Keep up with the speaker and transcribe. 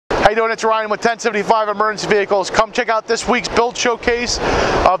you doing? It's Ryan with 1075 Emergency Vehicles. Come check out this week's build showcase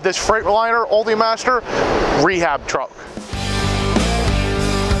of this Freightliner Ultimaster rehab truck.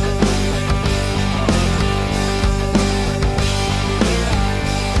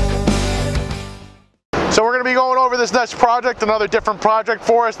 So we're going to be going over this next project, another different project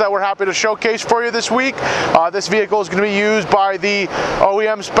for us that we're happy to showcase for you this week. This vehicle is going to be used by the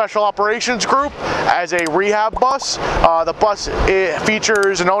OEM Special Operations Group as a rehab bus. The bus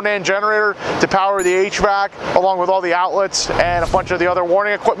features an Onan generator to power the HVAC along with all the outlets and a bunch of the other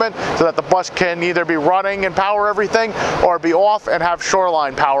warning equipment so that the bus can either be running and power everything or be off and have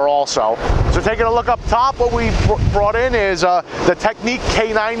shoreline power also. So taking a look up top, what we brought in is the Technique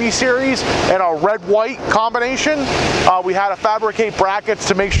K90 series in a red-white combination. We had to fabricate brackets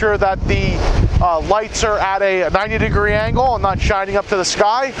to make sure that the lights are at a 90-degree angle and not shining up to the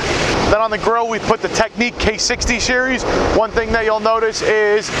sky. Then on the grill we put the Technique K60 series. One thing that you'll notice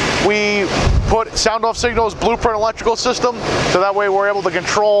is we put sound off signals blueprint electrical system, so that way we're able to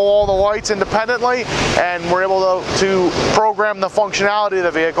control all the lights independently and we're able to program the functionality of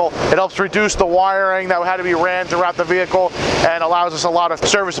the vehicle. It helps reduce the wiring that had to be ran throughout the vehicle and allows us a lot of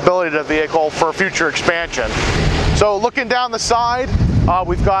serviceability to the vehicle for future expansion. So looking down the side,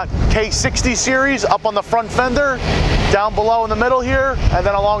 we've got K60 series up on the front fender, down below in the middle here, and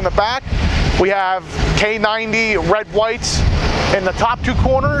then along the back we have K90 red whites in the top two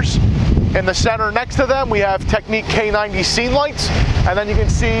corners. In the center next to them we have Technique K90 scene lights, and then you can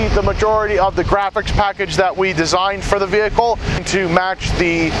see the majority of the graphics package that we designed for the vehicle to match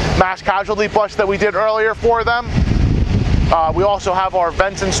the mass casualty bus that we did earlier for them. We also have our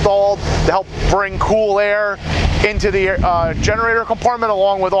vents installed to help bring cool air into the generator compartment,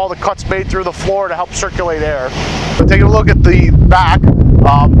 along with all the cuts made through the floor to help circulate air. So taking a look at the back,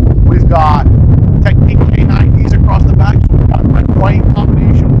 we've got Technique K90s across the back. So we've got red-white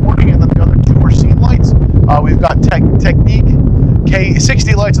combination warning, and then the other two are scene lights. We've got Technique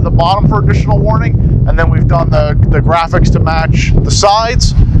K60 lights at the bottom for additional warning, and then we've done the graphics to match the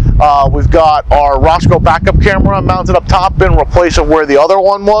sides. We've got our Roscoe backup camera mounted up top in replace of where the other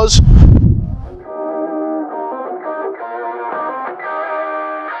one was.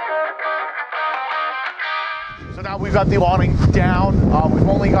 So now we've got the awning down. We've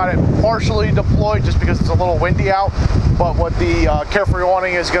only got it partially deployed just because it's a little windy out, but what the Carefree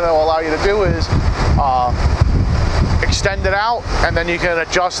awning is going to allow you to do is extend it out, and then you can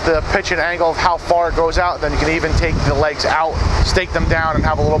adjust the pitch and angle of how far it goes out. Then you can even take the legs out, stake them down, and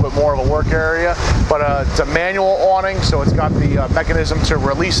have a little bit more of a work area. But it's a manual awning, so it's got the mechanism to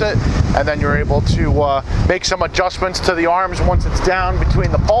release it, and then you're able to make some adjustments to the arms once it's down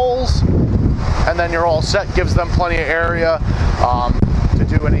between the poles, and then you're all set. Gives them plenty of area to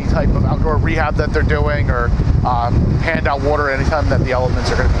do any type of outdoor rehab that they're doing, or hand out water anytime that the elements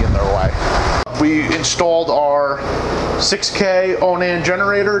are going to be in their way. We installed our 6K Onan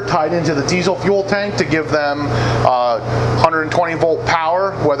generator tied into the diesel fuel tank to give them 120 volt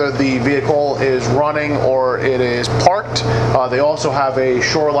power, whether the vehicle is running or it is parked. They also have a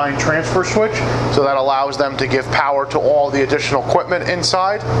shoreline transfer switch, so that allows them to give power to all the additional equipment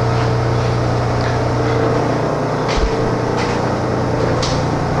inside.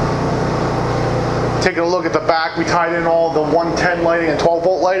 Taking a look at the back, we tied in all the 110 lighting and 12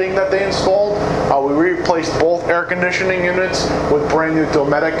 volt lighting that they installed. We replaced both air conditioning units with brand new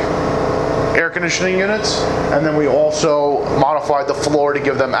Dometic air conditioning units, and then we also modified the floor to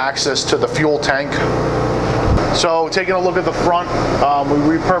give them access to the fuel tank. So taking a look at the front,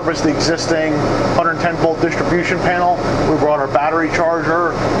 we repurposed the existing 110 volt distribution panel. We brought our battery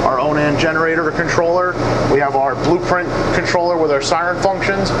charger, our Onan generator controller. We have our blueprint controller with our siren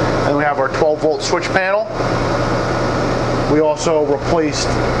functions, and we have our 12 volt switch panel. We also replaced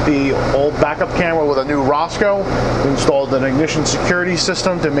the old backup camera with a new Roscoe. We installed an ignition security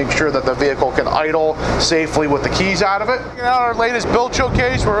system to make sure that the vehicle can idle safely with the keys out of it. Checking out our latest build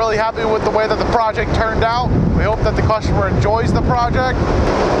showcase. We're really happy with the way that the project turned out. We hope that the customer enjoys the project,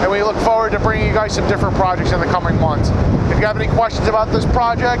 and we look forward to bringing you guys some different projects in the coming months. If you have any questions about this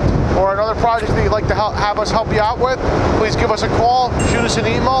project or another project that you'd like to have us help you out with, please give us a call, shoot us an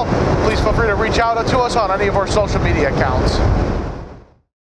email. Please feel free to reach out to us on any of our social media accounts.